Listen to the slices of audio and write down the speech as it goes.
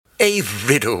A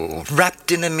riddle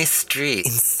wrapped in a mystery,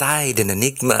 inside an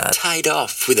enigma, tied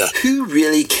off with a who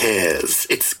really cares?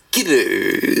 It's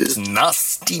Gibbo's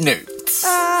Nasty Notes.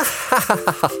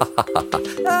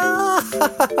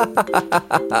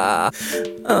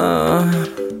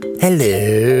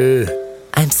 Hello,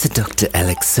 I'm Sir Dr.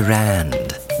 Alex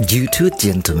Sarand. Due to a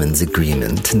gentleman's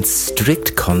agreement and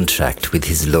strict contract with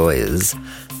his lawyers,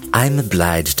 I'm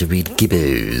obliged to read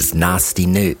Gibbo's nasty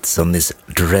notes on this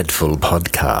dreadful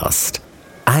podcast.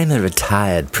 I'm a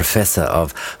retired professor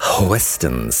of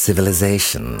Western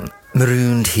civilization,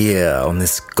 marooned here on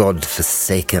this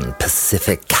god-forsaken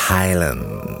Pacific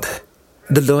island.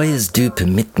 The lawyers do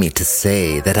permit me to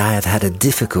say that I have had a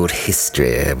difficult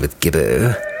history with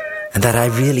Gibbo, and that I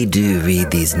really do read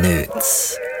these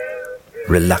notes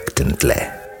reluctantly.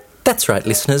 That's right,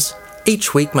 listeners.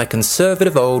 Each week, my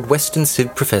conservative old Western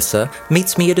Civ professor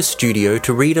meets me at a studio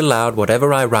to read aloud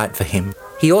whatever I write for him.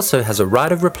 He also has a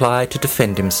right of reply to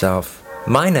defend himself.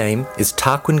 My name is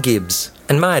Tarquin Gibbs,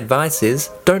 and my advice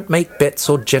is don't make bets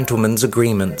or gentlemen's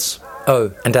agreements.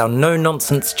 Oh, and our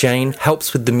no-nonsense Jane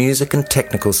helps with the music and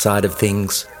technical side of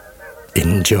things.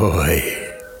 Enjoy.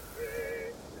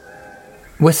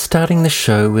 We're starting the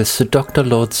show with Sir Dr.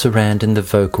 Lord Sarand in the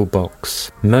vocal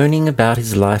box, moaning about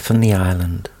his life on the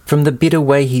island. From the bitter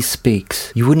way he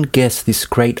speaks, you wouldn't guess this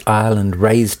great island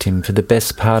raised him for the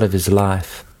best part of his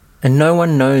life. And no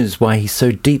one knows why he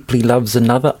so deeply loves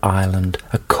another island,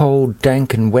 a cold,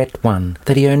 dank and wet one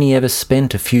that he only ever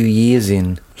spent a few years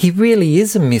in. He really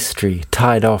is a mystery,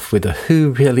 tied off with a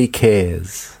who really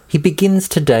cares. He begins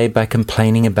today by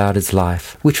complaining about his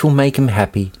life, which will make him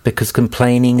happy, because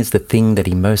complaining is the thing that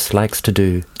he most likes to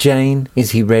do. Jane,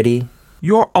 is he ready?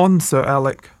 You're on, Sir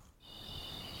Alec.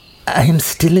 I am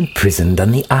still imprisoned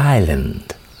on the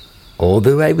island.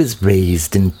 Although I was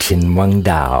raised in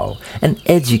Chinwangdao and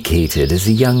educated as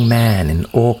a young man in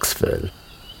Oxford,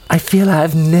 I feel I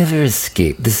have never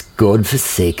escaped this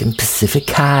god-forsaken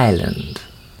Pacific island,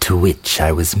 to which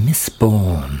I was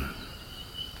misborn.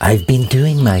 I've been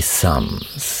doing my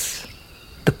sums.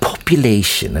 The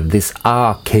population of this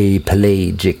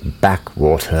archipelagic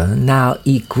backwater now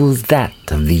equals that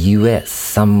of the US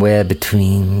somewhere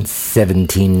between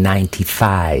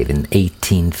 1795 and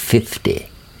 1850.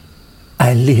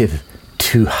 I live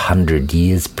 200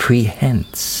 years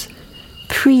prehensile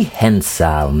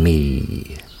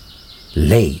me.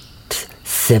 Late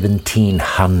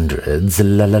 1700s,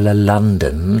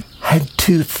 London had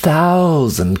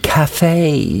 2,000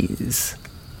 cafes.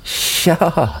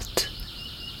 Shut.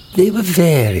 They were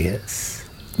various,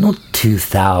 not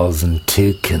 2,000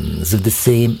 tokens of the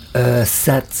same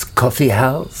ersatz coffee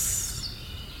house.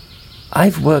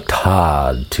 I've worked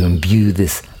hard to imbue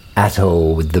this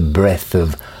atoll with the breath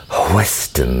of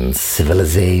Western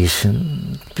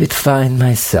civilization, but find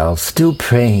myself still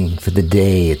praying for the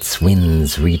day its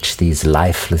winds reach these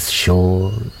lifeless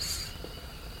shores.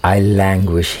 I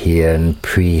languish here in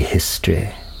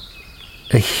prehistory,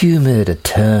 a humid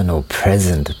eternal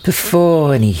present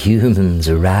before any humans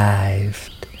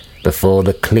arrived, before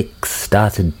the cliques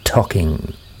started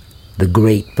talking, the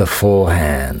great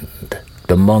beforehand,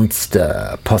 the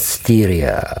monster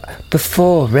posterior,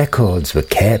 before records were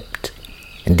kept,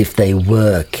 and if they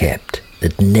were kept,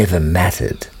 that never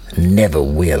mattered, never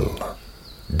will.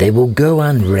 They will go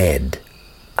unread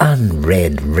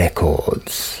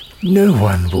records. No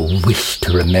one will wish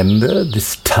to remember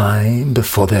this time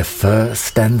before their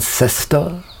first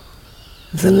ancestor.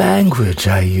 The language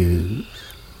I use,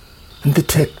 and the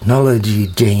technology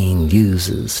Jane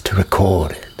uses to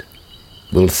record it,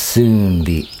 will soon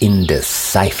be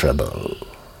indecipherable.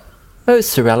 Oh,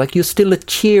 Sir Alec, you're still a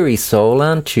cheery soul,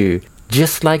 aren't you?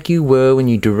 Just like you were when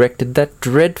you directed that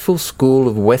dreadful school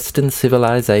of Western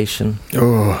civilization.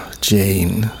 Oh,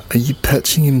 Jane, are you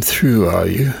patching him through, are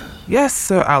you? Yes,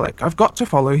 Sir Alec, I've got to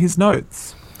follow his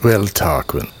notes. Well,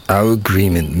 Tarquin, our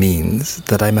agreement means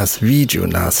that I must read your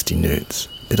nasty notes,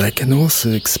 but I can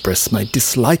also express my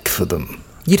dislike for them.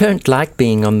 You don't like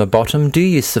being on the bottom, do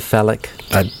you, Sir Phallic?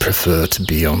 I'd prefer to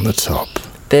be on the top.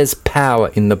 There's power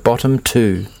in the bottom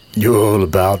too. You're all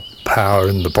about power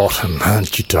in the bottom,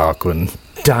 aren't you, Tarquin?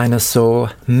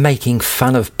 Dinosaur, making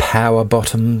fun of power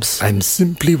bottoms. I'm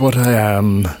simply what I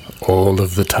am, all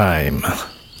of the time.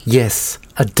 Yes,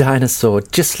 a dinosaur,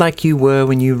 just like you were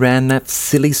when you ran that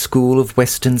silly school of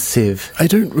Western Civ. I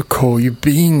don't recall you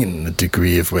being in the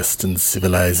degree of Western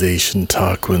civilization,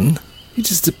 Tarquin. You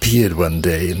just appeared one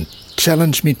day and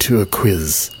challenged me to a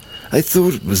quiz. I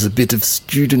thought it was a bit of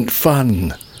student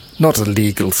fun, not a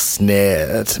legal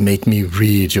snare to make me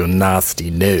read your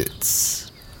nasty notes.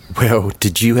 Well,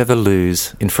 did you ever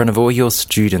lose in front of all your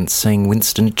students saying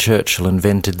Winston Churchill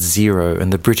invented zero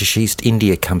and the British East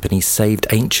India Company saved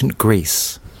ancient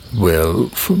Greece? Well,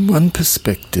 from one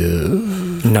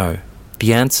perspective... No.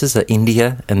 The answers are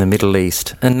India and the Middle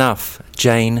East. Enough.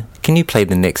 Jane, can you play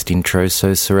the next intro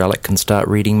so Sir Alec can start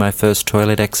reading my first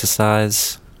toilet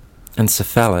exercise? And Sir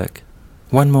Fallic,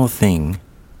 one more thing.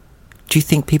 Do you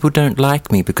think people don't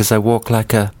like me because I walk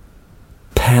like a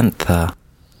panther?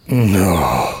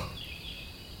 No.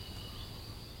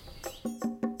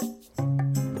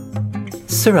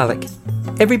 Sir Alec,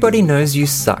 everybody knows you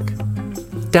suck.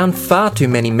 Down far too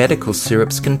many medical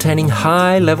syrups containing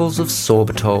high levels of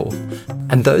sorbitol,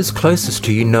 and those closest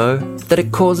to you know that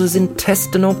it causes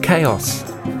intestinal chaos,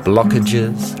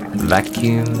 blockages,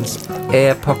 vacuums,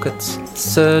 air pockets,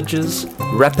 surges,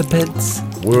 rapipeds,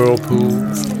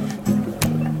 whirlpools,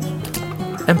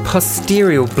 and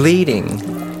posterior bleeding.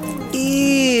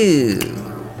 Ew!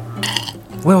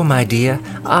 Well, my dear,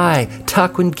 I,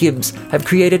 Tarquin Gibbs, have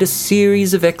created a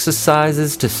series of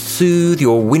exercises to soothe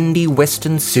your windy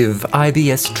western civ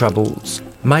IBS troubles.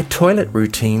 My toilet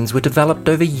routines were developed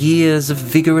over years of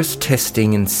vigorous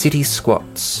testing in city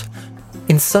squats.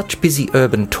 In such busy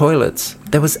urban toilets,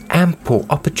 there was ample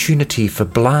opportunity for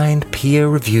blind peer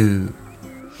review.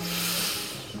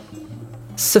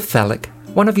 Sir Fallic,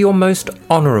 one of your most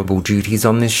honourable duties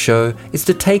on this show is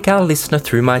to take our listener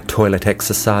through my toilet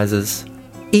exercises.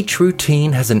 Each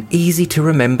routine has an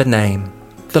easy-to-remember name.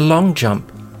 The long jump,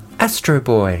 Astro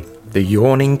Boy, the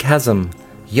yawning chasm,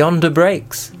 yonder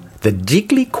breaks, the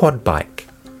jiggly quad bike.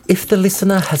 If the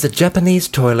listener has a Japanese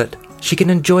toilet, she can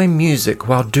enjoy music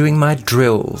while doing my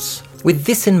drills. With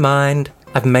this in mind,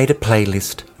 I've made a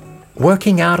playlist.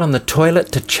 Working out on the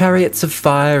toilet to Chariots of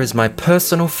Fire is my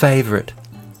personal favourite.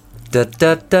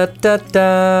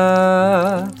 Da-da-da-da-da.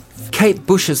 Kate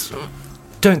Bush's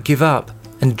Don't Give Up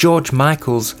and George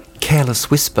Michael's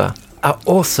Careless Whisper are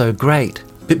also great.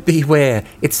 But beware,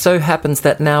 it so happens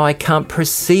that now I can't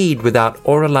proceed without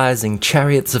oralising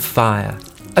Chariots of Fire.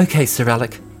 Okay, Sir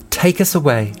Alec, take us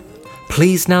away.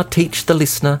 Please now teach the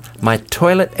listener my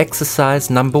toilet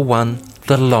exercise number 1,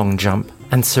 the long jump.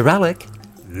 And Sir Alec?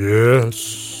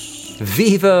 Yes.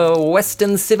 Viva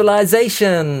Western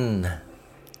civilization!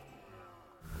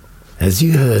 As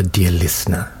you heard, dear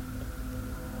listener,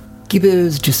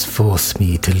 Gibbo's just forced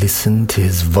me to listen to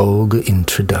his vulgar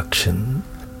introduction,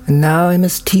 and now I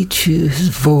must teach you his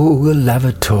vulgar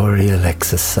lavatorial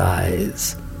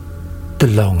exercise, the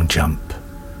long jump.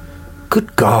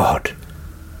 Good God!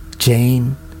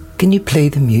 Jane, can you play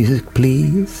the music,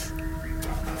 please?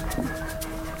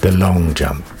 The long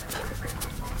jump.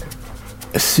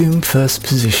 Assume first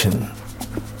position,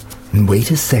 and wait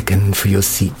a second for your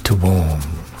seat to warm.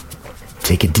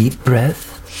 Take a deep breath,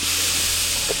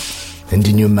 and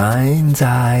in your mind's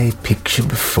eye, picture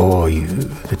before you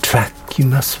the track you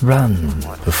must run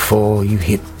before you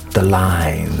hit the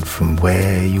line from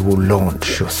where you will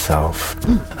launch yourself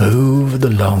over the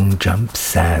long jump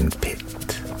sand pit.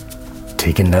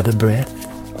 Take another breath,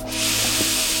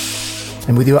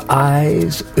 and with your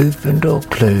eyes opened or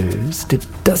closed, it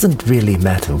doesn't really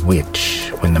matter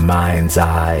which, when the mind's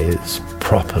eye is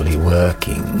properly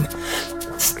working,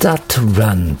 start to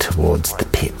run towards the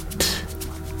pit.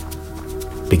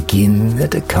 Begin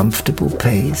at a comfortable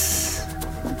pace,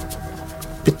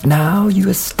 but now you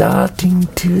are starting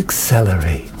to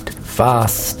accelerate,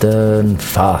 faster and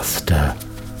faster,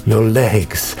 your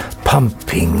legs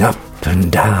pumping up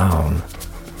and down,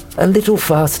 a little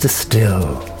faster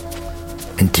still,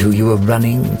 until you are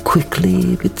running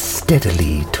quickly but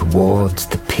steadily towards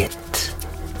the pit.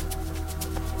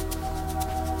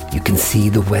 You can see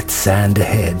the wet sand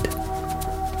ahead.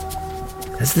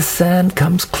 As the sand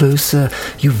comes closer,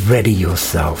 you ready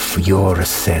yourself for your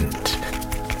ascent.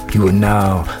 You are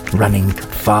now running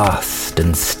fast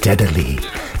and steadily,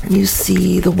 and you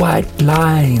see the white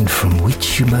line from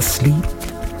which you must leap.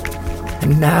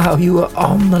 And now you are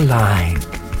on the line,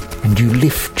 and you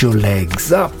lift your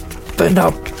legs up and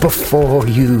up before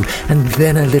you, and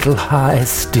then a little higher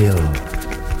still.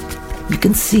 You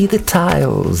can see the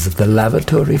tiles of the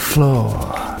lavatory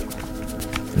floor.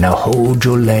 Now hold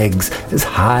your legs as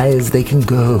high as they can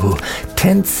go,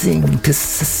 tensing to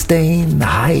sustain the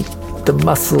height, the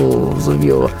muscles of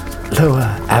your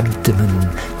lower abdomen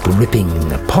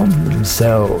gripping upon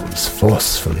themselves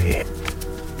forcefully.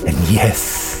 And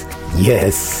yes,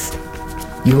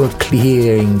 you are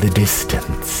clearing the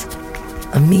distance.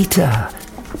 1 meter,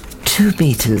 2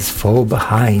 meters fall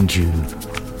behind you,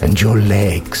 and your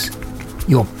legs,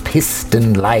 your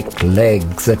piston-like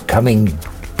legs are coming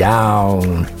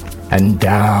down, and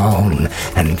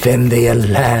then they are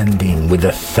landing with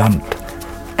a thump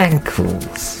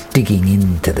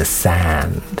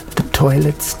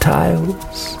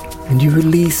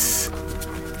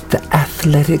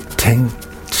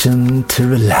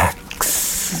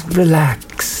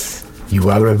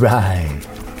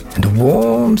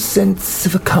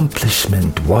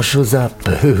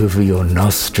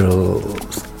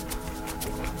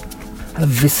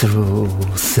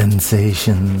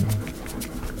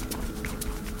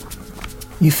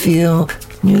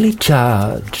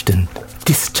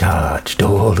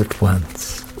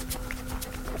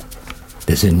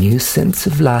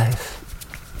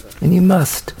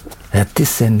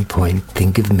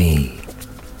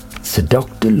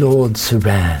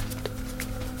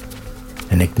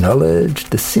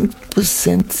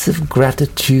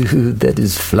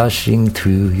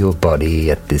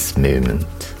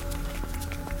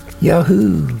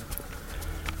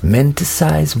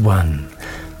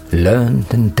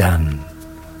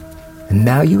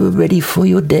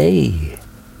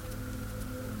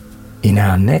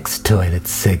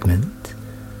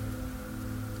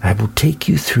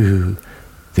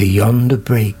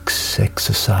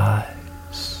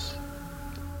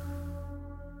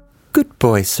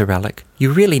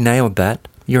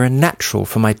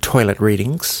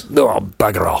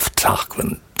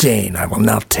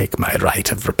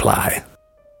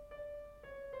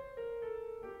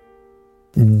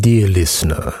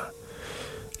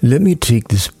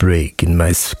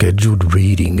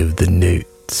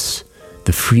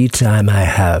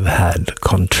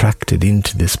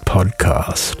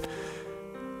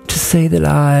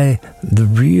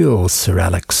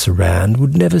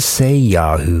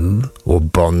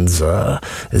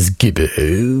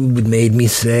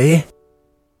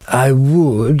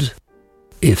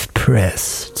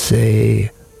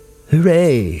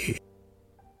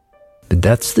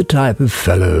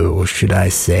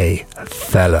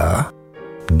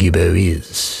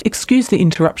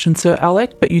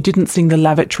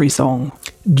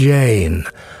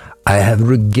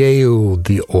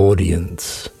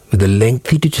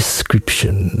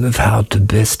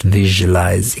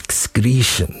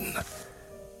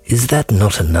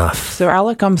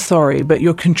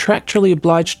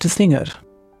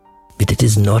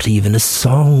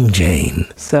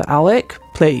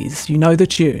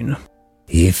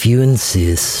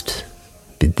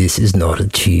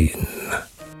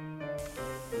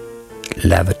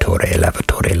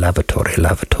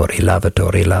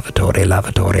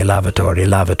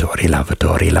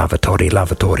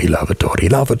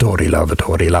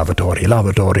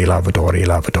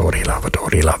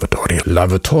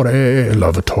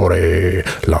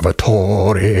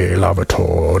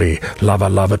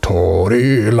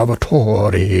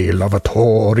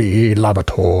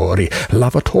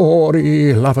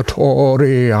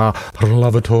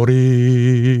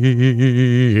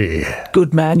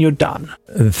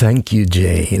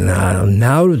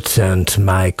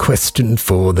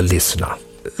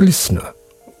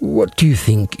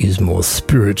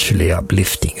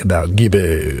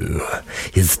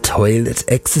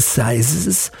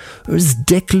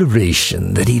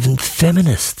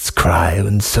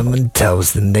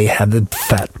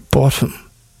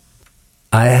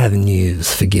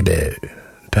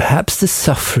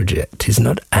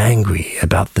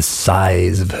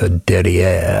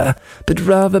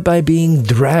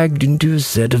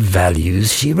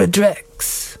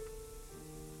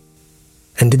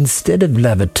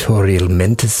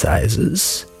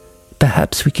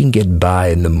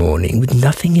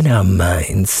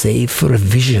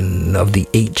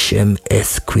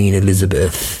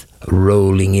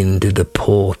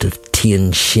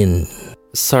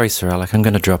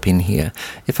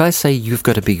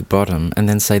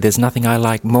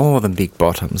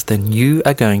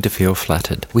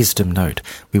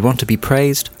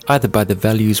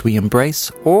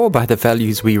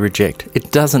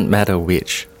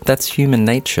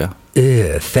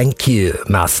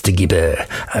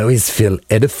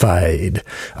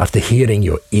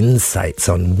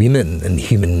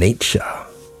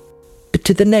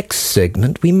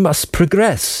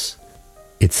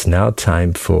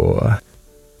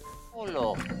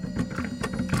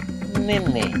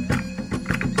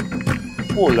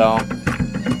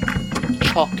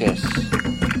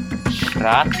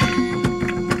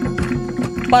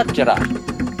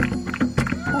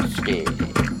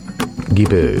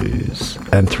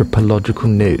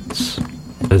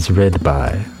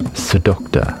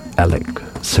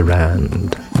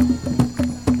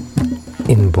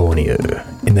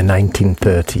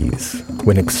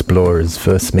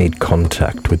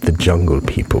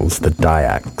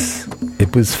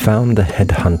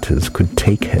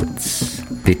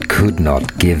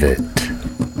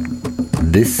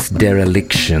This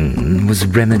dereliction was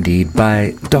remedied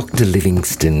by Dr.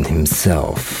 Livingston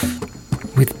himself,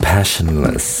 with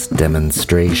passionless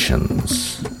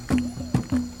demonstrations.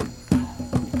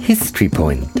 History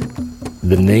point.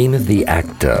 The name of the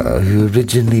actor who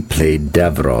originally played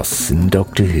Davros in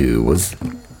Doctor Who was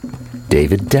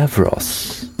David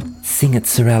Davros. Sing it,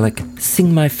 Sir Alec.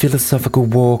 Sing my philosophical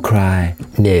war cry.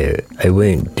 No, I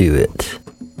won't do it.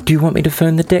 Do you want me to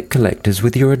phone the debt collectors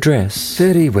with your address?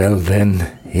 Very well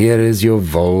then. Here is your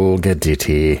vulgar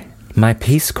ditty. My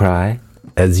peace cry?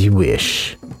 As you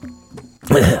wish.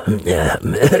 A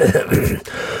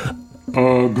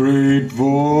great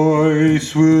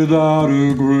voice without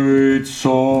a great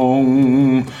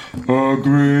song. A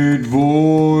great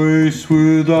voice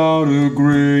without a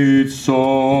great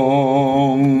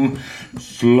song.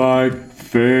 It's like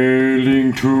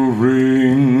failing to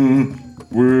ring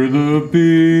with a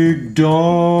big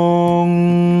dong.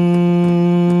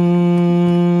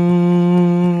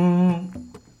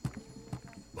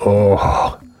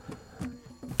 Oh,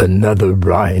 another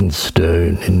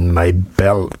rhinestone in my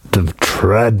belt of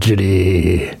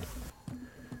tragedy.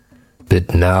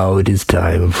 But now it is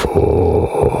time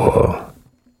for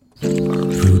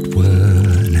Root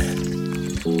word,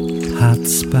 hot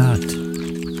spot.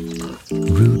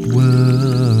 Root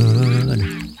word,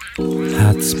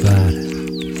 hot spot.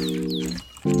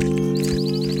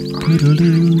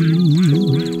 Toodaloo,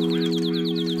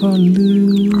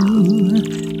 halloo,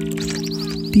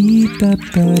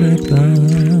 beep-ba-ba-da-ba.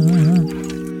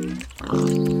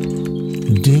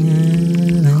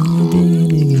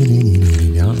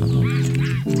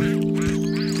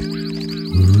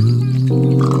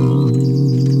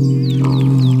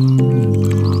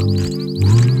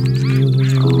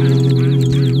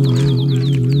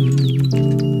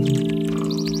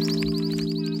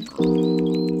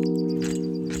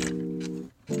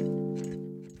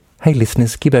 Hey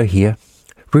listeners, Gibbo here.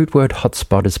 Root Word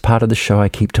Hotspot is part of the show I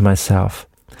keep to myself.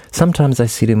 Sometimes I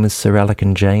sit in with Sir Alec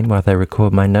and Jane while they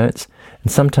record my notes,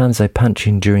 and sometimes I punch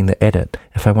in during the edit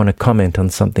if I want to comment on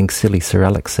something silly Sir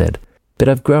Alec said. But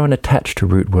I've grown attached to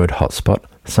Root Word Hotspot,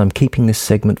 so I'm keeping this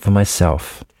segment for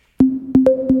myself.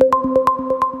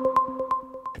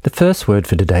 The first word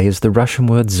for today is the Russian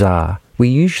word Tsar. We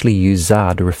usually use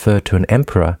Tsar to refer to an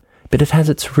emperor, but it has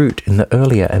its root in the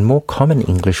earlier and more common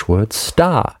English word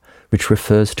star, which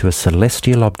refers to a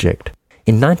celestial object.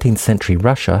 In 19th century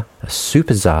Russia, a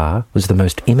super Tsar was the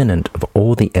most eminent of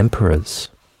all the emperors.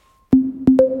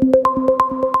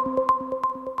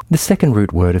 The second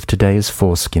root word of today is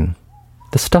foreskin,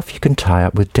 the stuff you can tie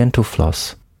up with dental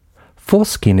floss.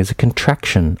 Foreskin is a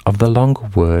contraction of the longer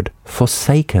word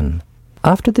forsaken.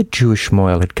 After the Jewish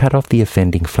mohel had cut off the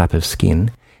offending flap of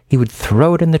skin, he would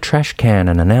throw it in the trash can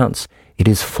and announce, "It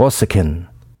is forsaken,"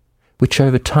 which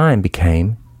over time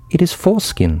became, "It is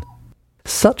foreskin."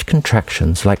 Such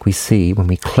contractions, like we see when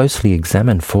we closely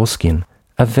examine foreskin,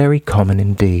 are very common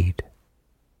indeed.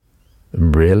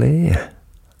 Really?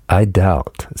 I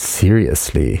doubt,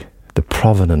 seriously, the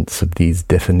provenance of these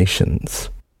definitions.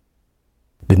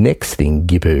 The next thing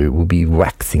Gibbo will be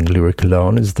waxing lyrical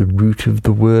on is the root of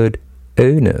the word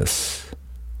onus.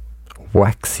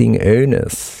 Waxing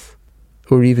onus.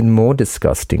 Or even more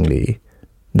disgustingly,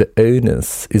 the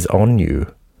onus is on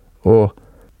you. Or,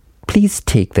 please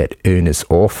take that onus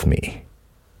off me.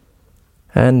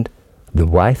 And the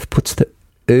wife puts the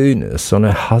onus on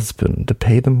her husband to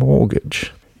pay the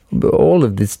mortgage. But all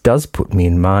of this does put me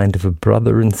in mind of a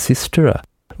brother and sister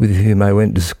with whom I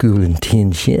went to school in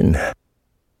Tianjin.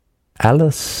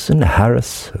 Alice and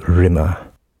Harris Rimmer.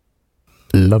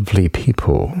 Lovely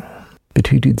people, but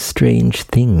who did strange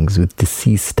things with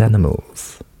deceased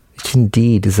animals, which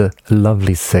indeed is a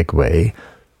lovely segue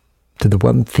to the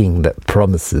one thing that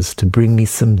promises to bring me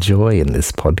some joy in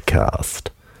this podcast,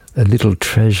 a little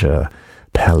treasure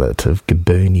palette of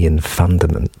Gibbonian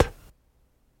fundament.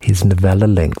 His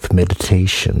novella-length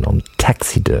meditation on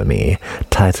taxidermy,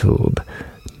 titled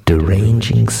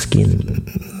Deranging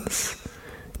Skins.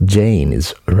 Jane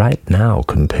is right now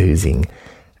composing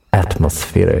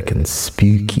atmospheric and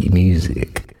spooky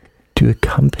music to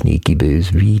accompany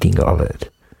Gibbo's reading of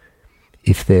it.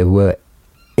 If there were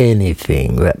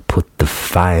anything that put the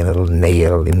final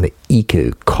nail in the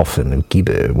eco-coffin of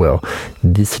Gibbo, well,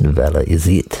 this novella is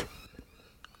it.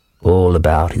 All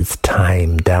about his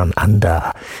time down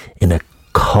under in a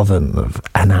coven of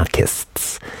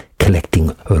anarchists,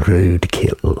 collecting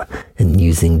roadkill and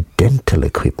using dental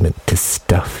equipment to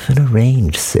stuff and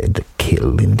arrange said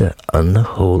kill into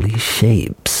unholy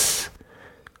shapes.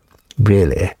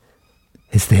 Really,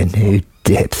 is there no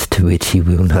depth to which he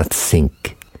will not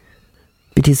sink?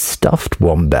 but his stuffed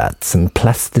wombats and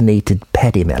plastinated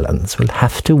paddy melons will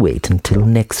have to wait until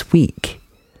next week.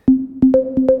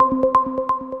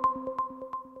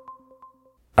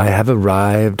 I have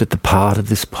arrived at the part of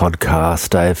this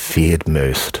podcast I have feared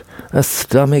most. A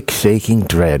stomach-shaking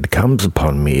dread comes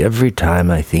upon me every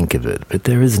time I think of it, but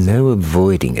there is no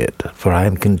avoiding it, for I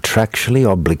am contractually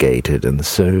obligated, and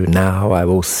so now I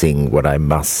will sing what I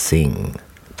must sing.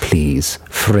 Please,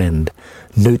 friend,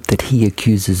 note that he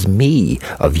accuses me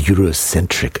of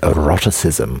Eurocentric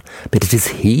eroticism, but it is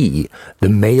he, the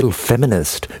male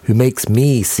feminist, who makes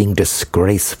me sing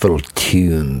disgraceful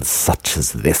tunes such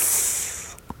as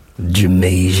this.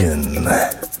 Jamaican,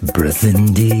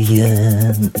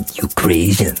 Brazilian,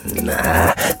 Ukrainian,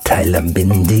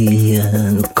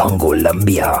 Thailandian,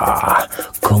 Congolambia,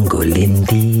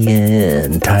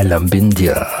 Congolindian,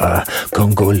 Thailandia,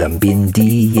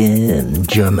 Congolambindian,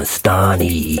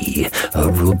 Germastani,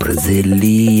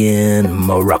 Brazilian,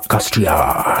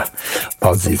 Morocastria,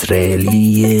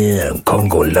 Oz-Israelian,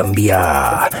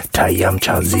 Congolambia, Tayam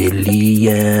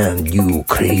Chazilian,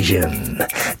 Ukrainian,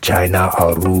 China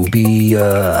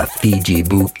Arabia, Fiji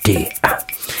Booty,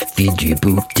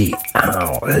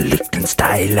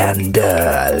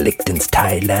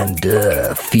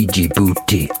 Liechtensteinlander, Fiji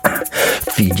Booty,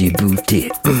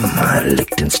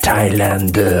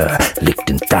 Liechtensteinlander,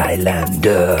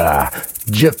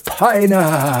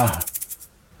 Japina,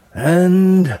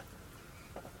 and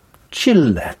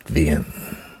Latvian.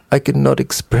 I cannot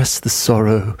express the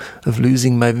sorrow of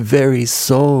losing my very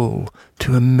soul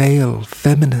to a male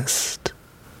feminist.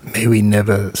 May we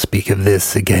never speak of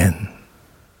this again.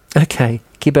 Okay,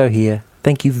 Gibbo here.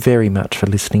 Thank you very much for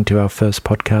listening to our first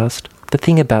podcast. The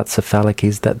thing about Cephalic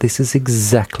is that this is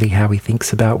exactly how he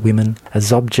thinks about women,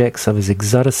 as objects of his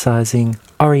exoticizing,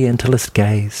 orientalist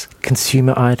gaze,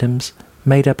 consumer items,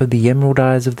 made up of the emerald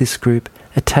eyes of this group,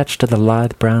 attached to the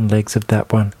lithe brown legs of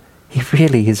that one. He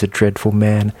really is a dreadful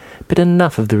man, but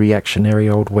enough of the reactionary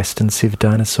old Western Civ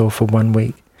dinosaur for 1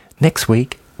 week. Next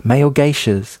week, male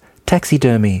geishas,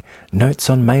 taxidermy, notes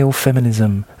on male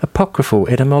feminism, apocryphal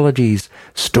etymologies,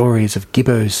 stories of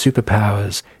Gibbo's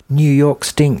superpowers, New York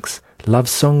stinks, love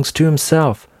songs to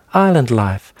himself, island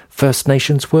life, First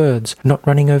Nations words, not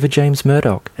running over James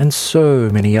Murdoch, and so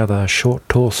many other short,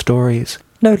 tall stories.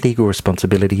 No legal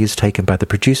responsibility is taken by the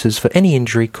producers for any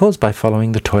injury caused by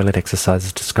following the toilet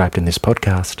exercises described in this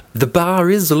podcast. The bar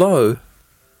is low,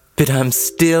 but I'm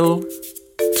still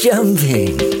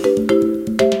Jumping.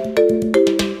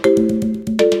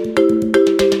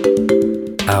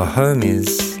 Our home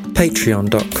is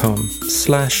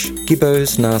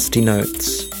patreon.com/Gibbos Nasty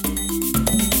Notes.